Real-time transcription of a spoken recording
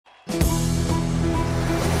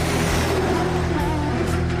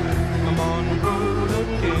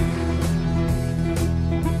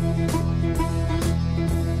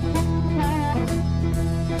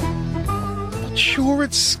sure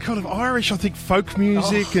it's kind of Irish. I think folk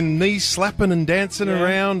music and knee slapping and dancing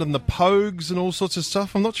around and the pogues and all sorts of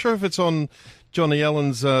stuff. I'm not sure if it's on Johnny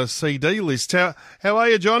Allen's CD list. How are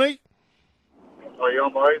you, Johnny? How are you,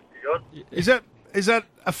 boys? You good? Is that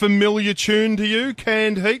a familiar tune to you?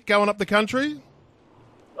 Canned Heat going up the country?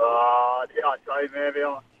 Yeah, I'd say maybe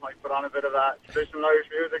I might put on a bit of traditional Irish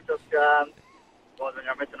music, just when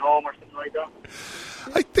you're missing home or something like that.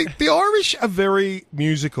 I think the Irish are very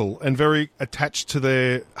musical and very attached to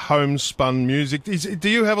their homespun music. Do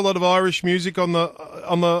you have a lot of Irish music on the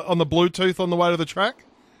Bluetooth on the way to the track?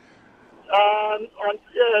 Yeah,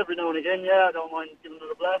 every now and again. Yeah, I don't mind giving it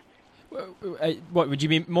a blast. What would you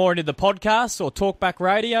be more into the podcasts or talkback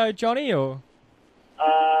radio, Johnny? Or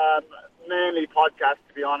mainly podcasts,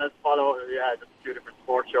 to be honest. Follow just a few different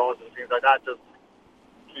sports shows and things like that. Just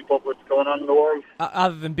keep up with what's going on in the world.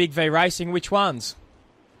 Other than Big V Racing, which ones?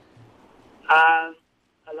 A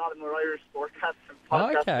lot of them are Irish sportcasts and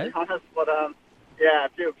podcasts, to be honest. But a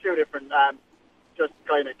few different. Just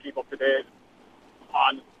kind of keep up to date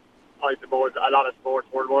on, I suppose, a lot of sports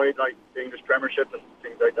worldwide, like the English Premiership and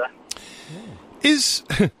things like that.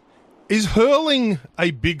 Is hurling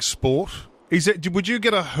a big sport? Would you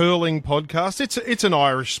get a hurling podcast? It's an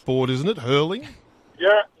Irish sport, isn't it? Hurling.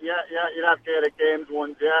 Yeah. You'd have Gaelic Games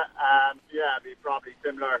ones, it'd be probably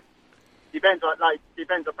similar. Depends what part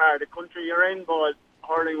of the country you're in, but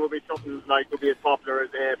hurling will be something would be as popular as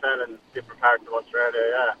AFL in different parts of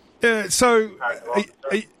Australia. Yeah. So,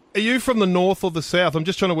 are you from the north or the south? I'm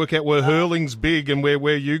just trying to work out where hurling's big and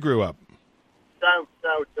where you grew up. South.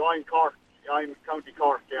 So I'm Cork. I'm County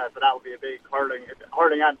Cork. Yeah, so that would be a big hurling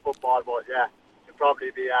and football, but yeah, it'd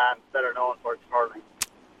probably be better known for its hurling.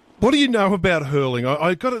 What do you know about hurling?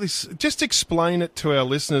 I got this. Just explain it to our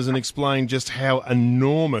listeners and explain just how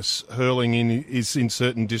enormous hurling is in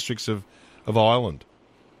certain districts of Ireland.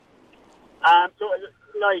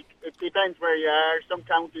 It depends where you are. Some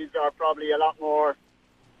counties are probably a lot more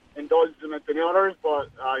indulged in it than others,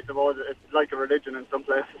 but I suppose it's like a religion in some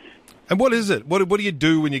places. And what is it? What do you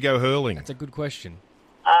do when you go hurling? That's a good question.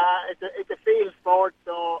 It's a field sport,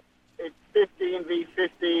 so it's 15 v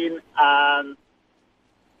 15, and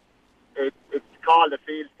it's called a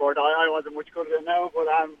field sport. I wasn't much good at it now, but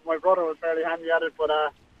my brother was fairly handy at it. But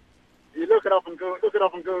you look it up on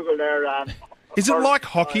Google there. Is it like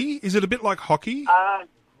hockey? Is it a bit like hockey?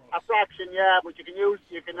 A fraction, yeah, but you can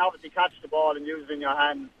obviously catch the ball and use it in your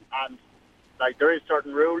hand, and there is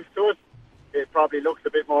certain rules to it. It probably looks a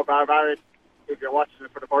bit more barbaric if you're watching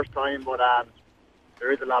it for the first time, but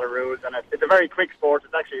there is a lot of rules, and it's a very quick sport.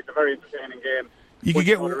 It's a very entertaining game. You could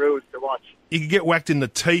get the rules to watch. You could get whacked in the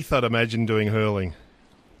teeth, I'd imagine, doing hurling.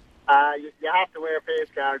 You have to wear face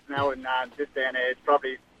guards now in this day and age.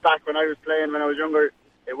 Probably back when I was playing when I was younger,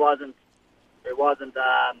 it wasn't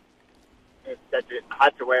that you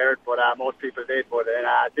had to wear it, but most people did. But in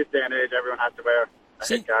this day and age, everyone has to wear a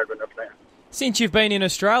head guard when they're playing. Since you've been in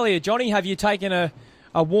Australia, Johnny, have you taken a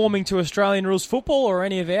warming to Australian rules football or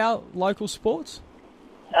any of our local sports?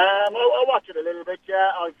 I watch it a little bit,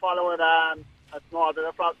 yeah. I follow it a small bit.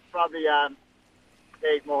 I probably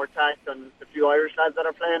take more tact on the few Irish lads that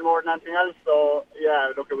are playing more than anything else. So,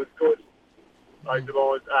 yeah, look, it was good. I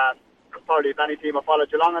suppose probably if any team I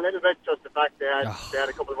followed Geelong a little bit, just the fact they had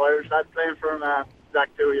a couple of Irish lads playing for them, Zach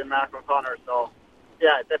Toohey and Mark O'Connor. So,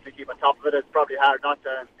 yeah, definitely keep on top of it. It's probably hard not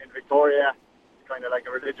to in Victoria. It's kind of like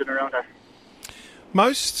a religion around there.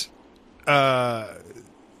 Most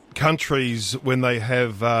countries, when they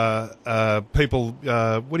have people,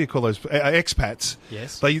 what do you call those, expats?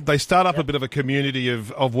 Yes. They start up a bit of a community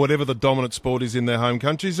of whatever the dominant sport is in their home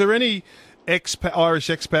country. Is there any Irish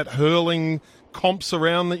expat hurling comps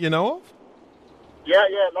around that you know of? Yeah,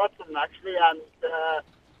 lots of them actually, and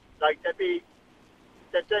there'd be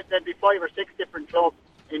 5 or 6 different clubs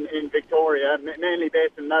in Victoria, mainly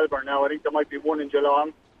based in Melbourne now. I think there might be one in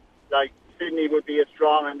Geelong. Like Sydney would be as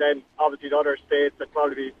strong, and then obviously the other states would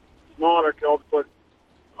probably be smaller clubs. But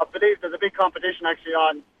I believe there's a big competition actually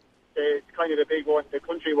on it's kind of the big one, the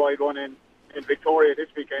countrywide one in Victoria this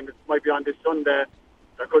weekend. It might be on this Sunday.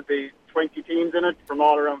 There could be 20 teams in it from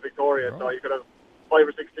all around Victoria. So you could have 5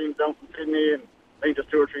 or 6 teams down from Sydney, and I think there's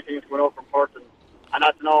 2 or 3 teams coming up from Perth. And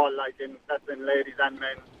that's in all, that's in ladies and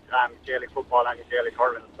men, Gaelic football and Gaelic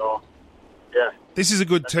hurling. So, yeah. This is a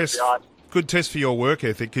good test. Good test for your work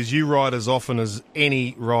ethic, because you ride as often as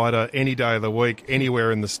any rider, any day of the week, anywhere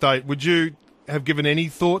in the state. Would you have given any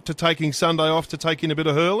thought to taking Sunday off to take in a bit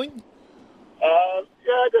of hurling? Yeah,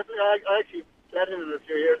 definitely. I actually played in it a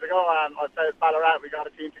few years ago. I played at Ballarat. We got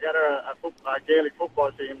a team together, a Gaelic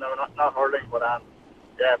football team. No, not hurling, but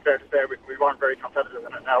yeah, fair to say we weren't very competitive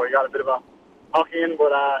in it. Now we got a bit of a hockey in,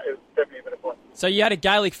 but it was definitely a bit of fun. So you had a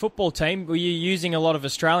Gaelic football team. Were you using a lot of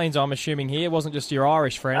Australians, I'm assuming, here? It wasn't just your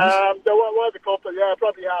Irish friends? There was a couple, yeah,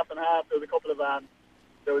 probably half and half. There was a couple of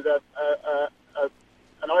there was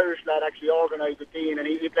an Irish lad actually organised the team, and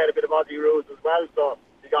he played a bit of Aussie rules as well, so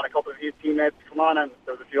he got a couple of his teammates to come on, and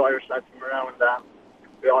there was a few Irish lads from around, and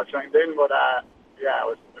we all chimed in, but yeah, it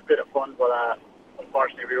was a bit of fun, but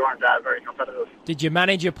unfortunately we weren't very competitive. Did your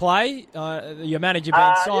manager play? Your manager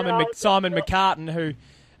being Simon McCartan, who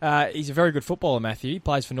he's a very good footballer, Matthew. He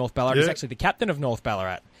plays for North Ballarat. Yeah. He's actually the captain of North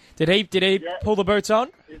Ballarat. Did he pull the boots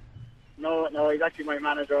on? No, he's actually my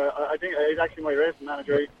manager. I think he's actually my racing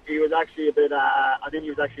manager. He was actually a bit, I think he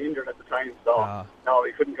was actually injured at the time, so no,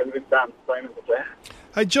 he couldn't convince Simon to play.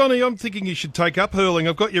 Hey, Johnny, I'm thinking you should take up hurling.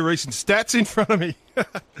 I've got your recent stats in front of me.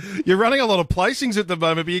 You're running a lot of placings at the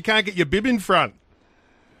moment, but you can't get your bib in front.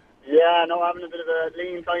 Yeah, no, having a bit of a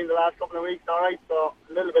lean time the last couple of weeks, all right, so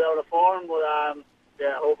a little bit out of form, but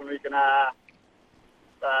yeah, hoping we can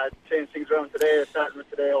change things around today, starting with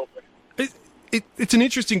today, hopefully. It's an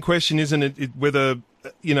interesting question, isn't it? Whether,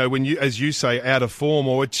 when you, as you say, out of form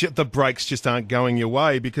or the breaks just aren't going your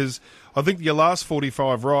way, because I think your last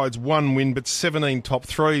 45 rides, 1 win, but 17 top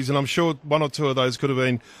threes, and I'm sure 1 or 2 of those could have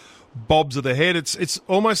been bobs of the head. It's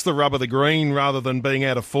almost the rub of the green rather than being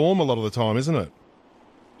out of form a lot of the time, isn't it?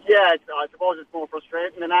 Yeah, I suppose it's more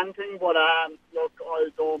frustrating than anything, but look, I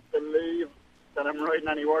don't believe that I'm riding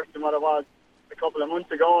any worse than what I was a couple of months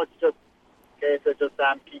ago. It's just a case of just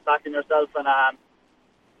keep backing yourself, and I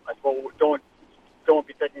suppose don't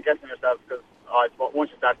be second guessing yourself, because I suppose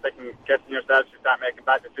once you start second guessing yourself, you start making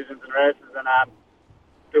bad decisions in races and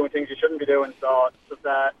doing things you shouldn't be doing. So it's just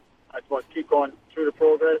I suppose keep going through the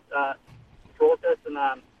process,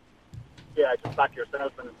 and just back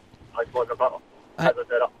yourself, and I suppose as I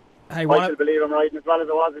said, I still believe I'm riding as well as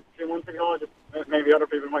I was a few months ago. Just maybe other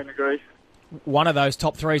people mightn't agree. One of those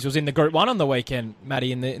top threes was in the Group 1 on the weekend,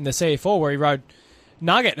 Matty, in the CF4, where he rode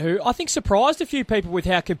Nugget, who I think surprised a few people with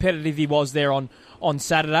how competitive he was there on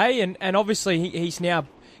Saturday. And obviously he's now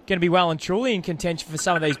going to be well and truly in contention for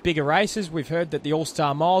some of these bigger races. We've heard that the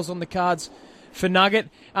All-Star Mile's on the cards for Nugget.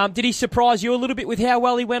 Did he surprise you a little bit with how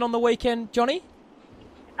well he went on the weekend, Johnny?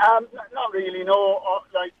 Not really, no.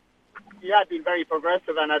 He had been very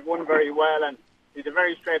progressive and had won very well, and he's a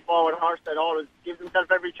very straightforward horse that always gives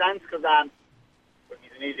himself every chance, because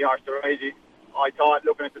he's an easy horse to ride. I thought,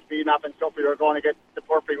 looking at the speed map and stuff, we were going to get the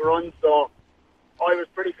perfect run, so I was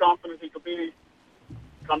pretty confident he could be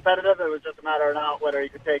competitive. It was just a matter of now whether he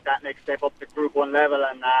could take that next step up to Group 1 level,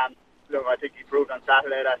 and look, I think he proved on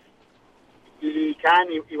Saturday that he can.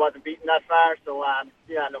 He wasn't beaten that far, so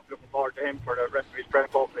looking forward to him for the rest of his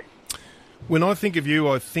prep, hopefully. When I think of you,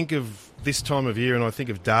 I think of this time of year, and I think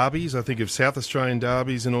of derbies. I think of South Australian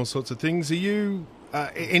derbies and all sorts of things. Are you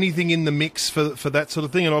anything in the mix for that sort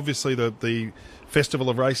of thing? And obviously the Festival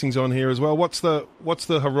of Racing's on here as well. What's the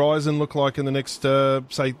horizon look like in the next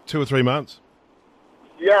say 2 or 3 months?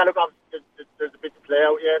 Yeah, look, there's a bit to play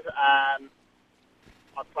out yet. I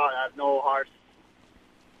probably have no horse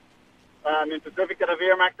in Pacific that I've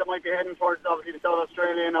earmarked that might be heading towards obviously the South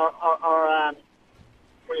Australian or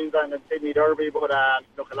Queensland and Sydney Derby, but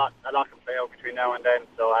look, a lot can play out between now and then,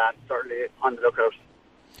 so certainly on the lookout.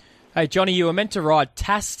 Hey, Johnny, you were meant to ride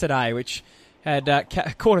TAS today, which had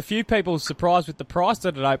caught a few people surprised with the price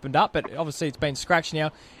that it opened up, but obviously it's been scratched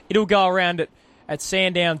now. It'll go around at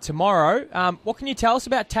Sandown tomorrow. What can you tell us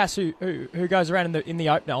about TAS, who goes around in the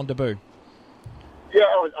opener on debut? Yeah,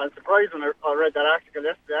 I was surprised when I read that article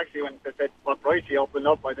yesterday, actually, when they said what price he opened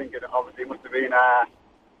up. I think it obviously must have been a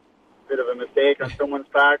bit of a mistake on someone's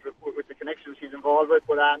part with the connections she's involved with.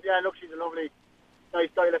 But look, she's a lovely, nice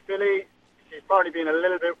style of filly. She's probably been a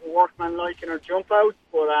little bit workmanlike in her jump out,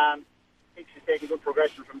 but I think she's taking good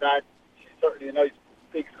progression from that. She's certainly a nice,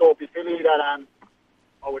 big, scopy filly that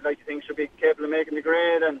I would like to think she'll be capable of making the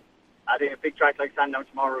grade, and I think a big track like Sandown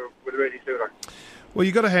tomorrow would really suit her. Well,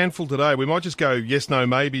 you got a handful today. We might just go yes, no,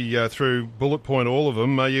 maybe through bullet point all of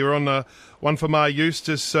them. You're on one for Mar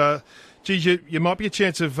Eustace. You might be a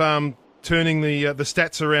chance of turning the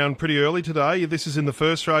stats around pretty early today. This is in the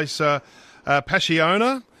first race,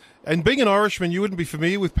 Passiona. And being an Irishman, you wouldn't be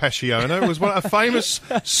familiar with Passiona. It was a famous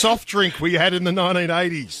soft drink we had in the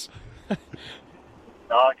 1980s. No,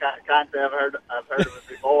 I can't say I've heard of it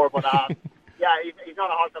before, but he's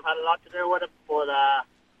not a horse I've had a lot to do with it, but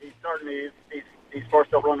he's certainly his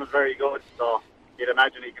first up run was very good, so you'd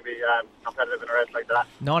imagine he could be competitive in a race like that.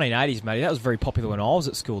 1980s, mate. That was very popular when I was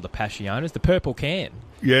at school, the Passionas, the purple can.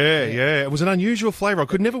 Yeah. It was an unusual flavour. I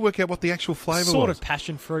could never work out what the actual flavour was. Sort of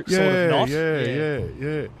passion fruit, sort of not.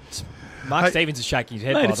 Yeah. Mark Stevens is shaking his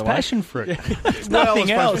head, Mate, by it's the way. passion fruit. It's Well,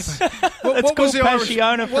 nothing I else. suppose- It's what was called the Irish?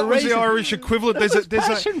 Passiona for What a was the reason. Irish equivalent?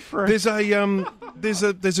 passion fruit.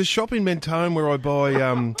 There's a shop in Mentone where I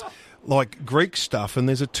buy like Greek stuff, and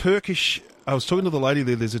there's a Turkish. I was talking to the lady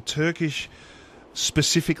there. There's a Turkish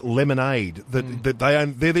specific lemonade that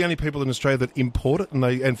they're the only people in Australia that import it,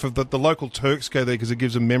 and for the local Turks go there because it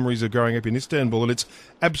gives them memories of growing up in Istanbul, and it's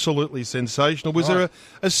absolutely sensational. Was there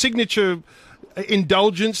a signature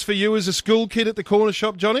indulgence for you as a school kid at the corner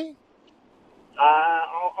shop, Johnny? I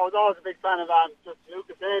was always a big fan of just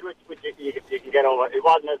Lucasade, which you can get over. It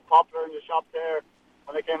wasn't as popular in the shop there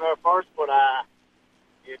when I came there first, but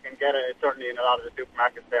you can get it certainly in a lot of the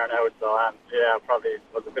supermarkets there now. So yeah, probably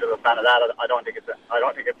was a bit of a fan of that. I don't think it's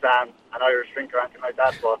an Irish drink or anything like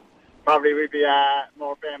that, but probably we'd be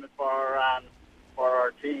more famous for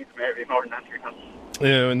our teas, maybe more than anything else.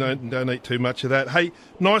 Yeah, and don't eat too much of that. Hey,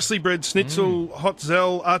 nicely bred schnitzel, Hot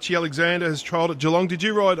Zell. Archie Alexander has trialled at Geelong. Did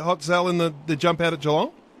you ride Hot Zell in the jump out at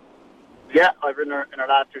Geelong? Yeah, I've ridden her in her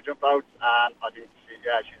last 2 jump outs, and I think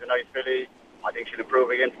she's a nice filly. I think she'll improve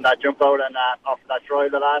again from that jump out, and after that trial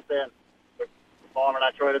the last day, and the form of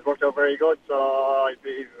that trial has worked out very good, so I'd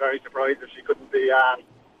be very surprised if she couldn't be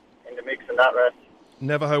in the mix in that race.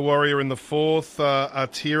 Navajo Warrior in the 4th,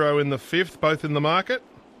 Artiro in the 5th, both in the market?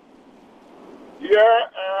 Yeah,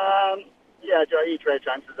 E-Trade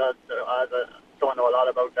chances. I don't know a lot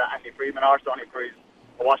about Andy Freeman or Sonny Freeze.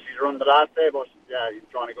 I watched his run the last day, but yeah, he's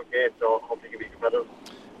drawing a good gate, so hopefully he can be competitive.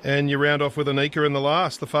 And you round off with Anika in the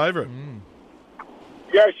last, the favourite.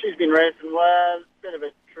 Yeah, she's been racing well. Bit of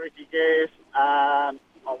a tricky gate. I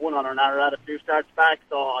won on her narrow at a few starts back,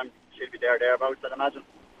 so she'll be thereabouts, I'd imagine.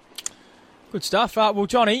 Good stuff. Well,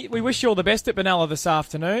 Johnny, we wish you all the best at Benalla this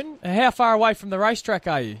afternoon. How far away from the racetrack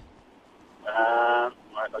are you? Right,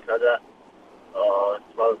 I'll tell you that.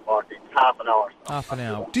 12:40, half an hour. Half an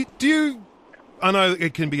hour. Do you... I know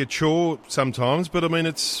it can be a chore sometimes, but I mean,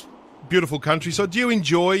 it's beautiful countryside. Do you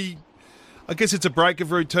enjoy... I guess it's a break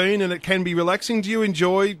of routine and it can be relaxing. Do you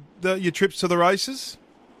enjoy your trips to the races?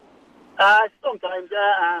 Sometimes,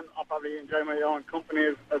 yeah. I'll probably enjoy my own company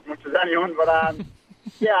as much as anyone, but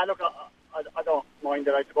yeah, look, I don't mind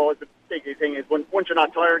it, I suppose. The big thing is once you're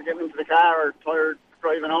not tired getting into the car or tired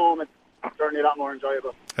driving home, it's certainly a lot more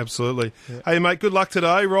enjoyable. Absolutely. Yeah. Hey, mate, good luck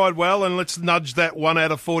today. Ride well, and let's nudge that 1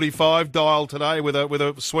 out of 45 dial today with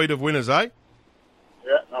a suite of winners, eh?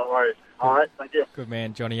 Yeah, no worries. All right, thank you. Good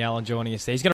man, Johnny Allen joining us there. He's going